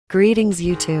Greetings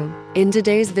YouTube. In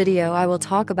today's video I will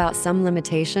talk about some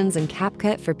limitations in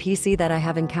CapCut for PC that I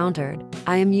have encountered.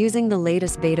 I am using the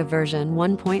latest beta version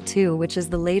 1.2, which is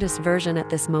the latest version at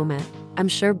this moment. I'm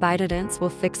sure ByteDance will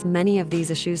fix many of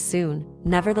these issues soon.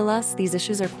 Nevertheless, these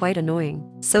issues are quite annoying.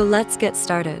 So let's get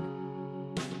started.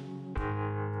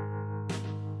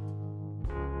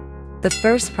 The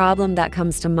first problem that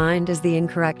comes to mind is the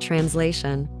incorrect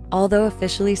translation. Although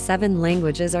officially 7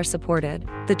 languages are supported,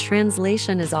 the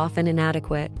translation is often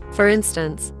inadequate. For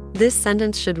instance, this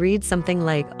sentence should read something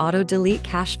like auto-delete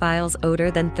cache files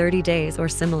older than 30 days or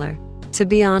similar. To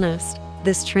be honest,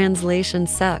 this translation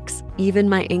sucks. Even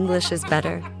my English is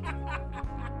better.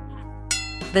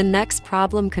 The next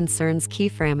problem concerns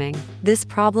keyframing. This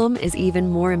problem is even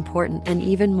more important and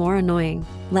even more annoying.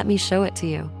 Let me show it to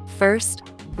you. First,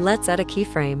 let's add a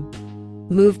keyframe.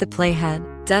 Move the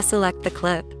playhead, deselect the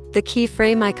clip. The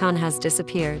keyframe icon has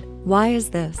disappeared. Why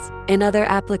is this? In other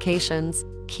applications,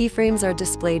 keyframes are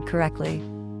displayed correctly.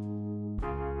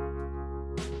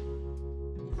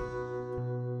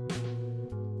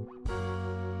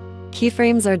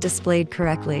 Keyframes are displayed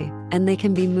correctly, and they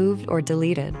can be moved or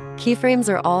deleted. Keyframes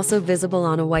are also visible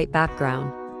on a white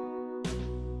background.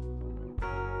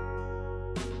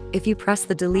 If you press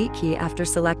the delete key after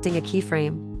selecting a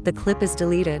keyframe, the clip is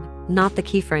deleted, not the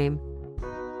keyframe.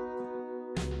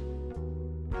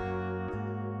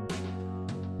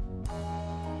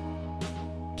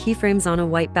 Keyframes on a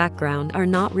white background are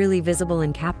not really visible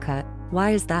in CapCut. Why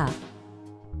is that?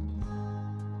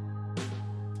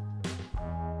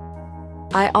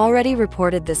 I already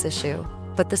reported this issue,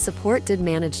 but the support did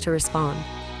manage to respond.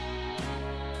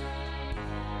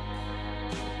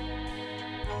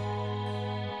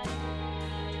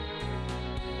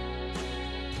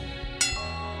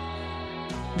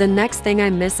 The next thing I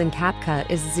miss in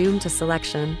CapCut is zoom to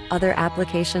selection. Other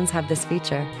applications have this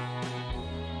feature.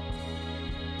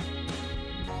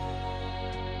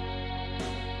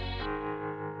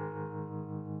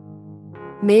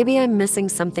 Maybe I'm missing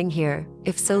something here.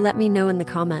 If so, let me know in the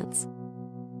comments.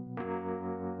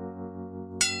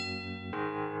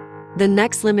 The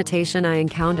next limitation I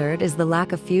encountered is the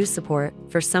lack of fuse support.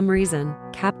 For some reason,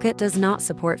 CapCut does not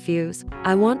support fuse.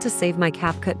 I want to save my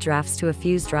CapCut drafts to a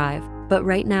fuse drive, but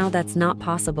right now that's not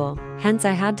possible. Hence,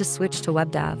 I had to switch to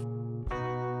WebDAV.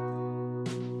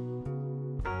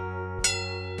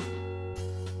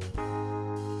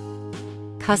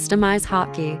 Customize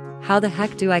hotkey. How the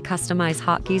heck do I customize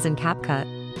hotkeys in CapCut?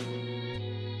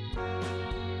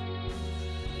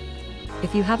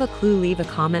 If you have a clue, leave a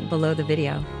comment below the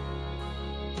video.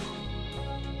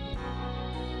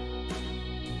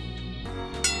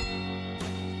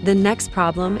 The next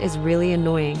problem is really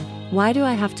annoying. Why do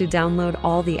I have to download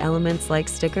all the elements like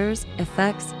stickers,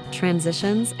 effects,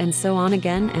 transitions, and so on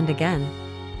again and again?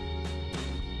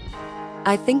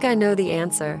 I think I know the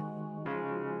answer.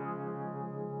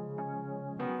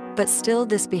 But still,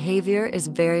 this behavior is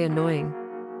very annoying.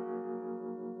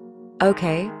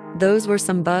 Okay, those were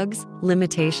some bugs,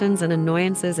 limitations, and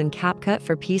annoyances in CapCut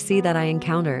for PC that I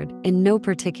encountered, in no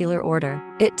particular order.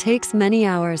 It takes many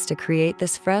hours to create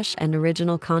this fresh and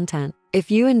original content.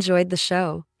 If you enjoyed the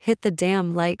show, hit the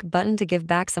damn like button to give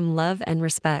back some love and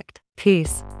respect.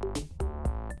 Peace.